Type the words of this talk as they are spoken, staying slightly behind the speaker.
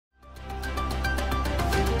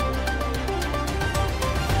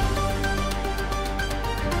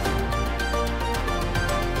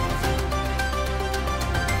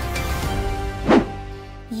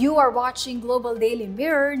You are watching Global Daily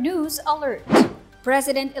Mirror News Alert.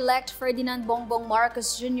 President-elect Ferdinand Bongbong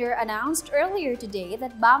Marcos Jr. announced earlier today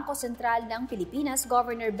that Bangko Sentral ng Pilipinas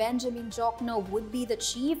Governor Benjamin Diokno would be the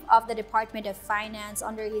chief of the Department of Finance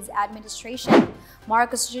under his administration.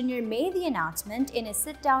 Marcos Jr. made the announcement in a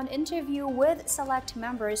sit-down interview with select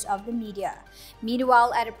members of the media.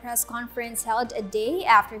 Meanwhile, at a press conference held a day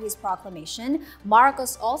after his proclamation,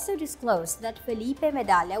 Marcos also disclosed that Felipe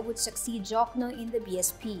Medalla would succeed Diokno in the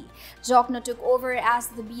BSP. Diokno took over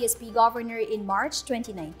as the BSP governor in March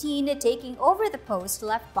 2019, taking over the post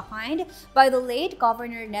left behind by the late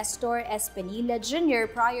Governor Nestor Espinilla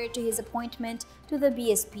Jr. prior to his appointment to the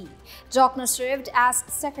BSP. Diokno served as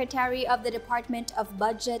Secretary of the Department of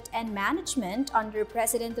Budget and Management under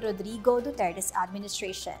President Rodrigo Duterte's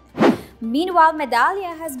administration. Meanwhile,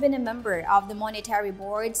 Medalla has been a member of the Monetary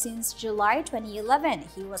Board since July 2011.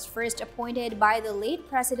 He was first appointed by the late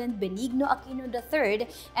President Benigno Aquino III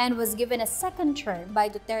and was given a second term by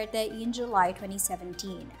Duterte in July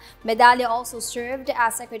 2017. Medalla also served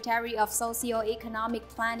as Secretary of Socio-Economic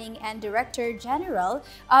Planning and Director General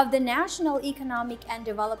of the National Economic and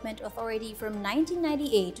Development Authority from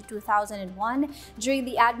 1998 to 2001 during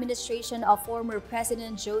the administration of former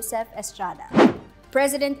President Joseph Estrada.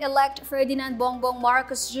 President-elect Ferdinand Bongbong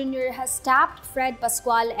Marcos Jr. has tapped Fred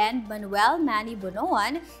Pascual and Manny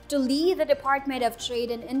Bonoan to lead the Department of Trade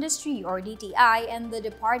and Industry or DTI and the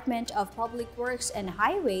Department of Public Works and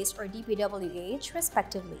Highways or DPWH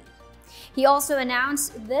respectively. He also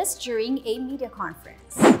announced this during a media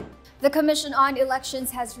conference. The Commission on Elections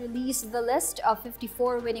has released the list of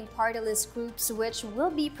 54 winning party list groups which will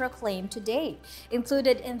be proclaimed today.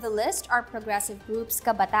 Included in the list are progressive groups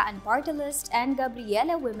Kabataan Party List and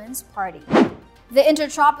Gabriela Women's Party. The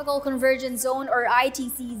Intertropical Convergence Zone or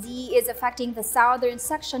ITCZ is affecting the southern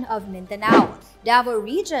section of Mindanao. Davao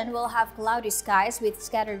region will have cloudy skies with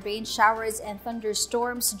scattered rain showers and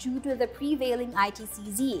thunderstorms due to the prevailing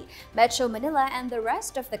ITCZ. Metro Manila and the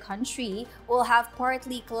rest of the country will have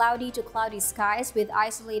partly cloudy to cloudy skies with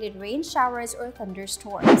isolated rain showers or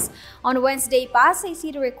thunderstorms. On Wednesday, Pasay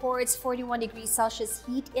City records 41 degrees Celsius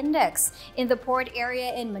heat index. In the port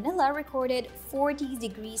area in Manila recorded 40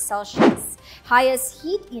 degrees Celsius. Highest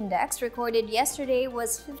heat index recorded yesterday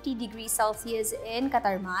was 50 degrees Celsius in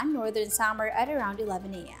Catarman, Northern Samar at around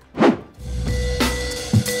 11 a.m.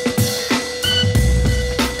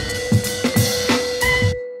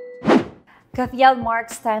 Kathniel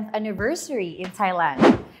marks 10th anniversary in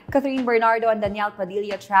Thailand. Catherine Bernardo and Daniel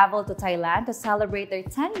Padilla traveled to Thailand to celebrate their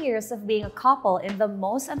 10 years of being a couple in the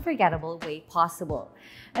most unforgettable way possible.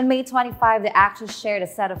 On May 25, the actors shared a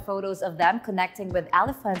set of photos of them connecting with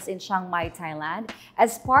elephants in Chiang Mai, Thailand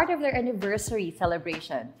as part of their anniversary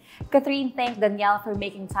celebration. Catherine thanked Danielle for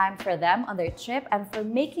making time for them on their trip and for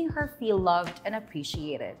making her feel loved and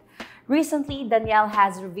appreciated. Recently, Danielle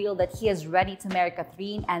has revealed that he is ready to marry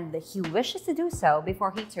Catherine and that he wishes to do so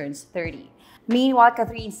before he turns 30. Meanwhile,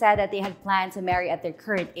 Catherine said that they had planned to marry at their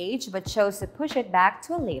current age but chose to push it back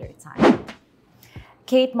to a later time.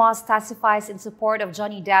 Kate Moss testifies in support of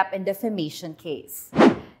Johnny Depp in defamation case.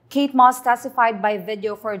 Kate Moss testified by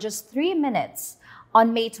video for just 3 minutes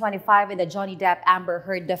on May 25 in the Johnny Depp-Amber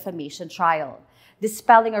Heard defamation trial,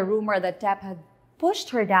 dispelling a rumor that Depp had pushed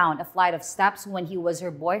her down a flight of steps when he was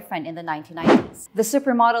her boyfriend in the 1990s. The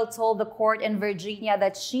supermodel told the court in Virginia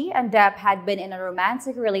that she and Depp had been in a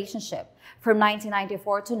romantic relationship from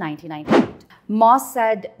 1994 to 1998. Moss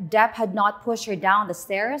said Depp had not pushed her down the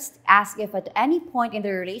stairs. Asked if at any point in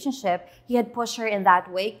the relationship he had pushed her in that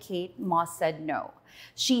way, Kate Moss said no.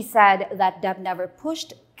 She said that Depp never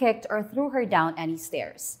pushed, kicked, or threw her down any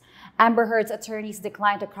stairs. Amber Heard's attorneys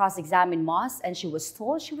declined to cross-examine Moss, and she was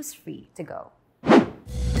told she was free to go.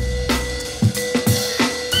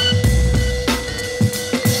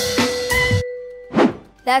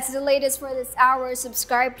 That's the latest for this hour.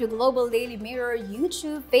 Subscribe to Global Daily Mirror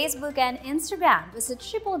YouTube, Facebook, and Instagram. Visit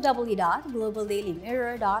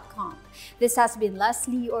www.globaldailymirror.com. This has been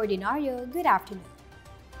Leslie Ordinario. Good afternoon.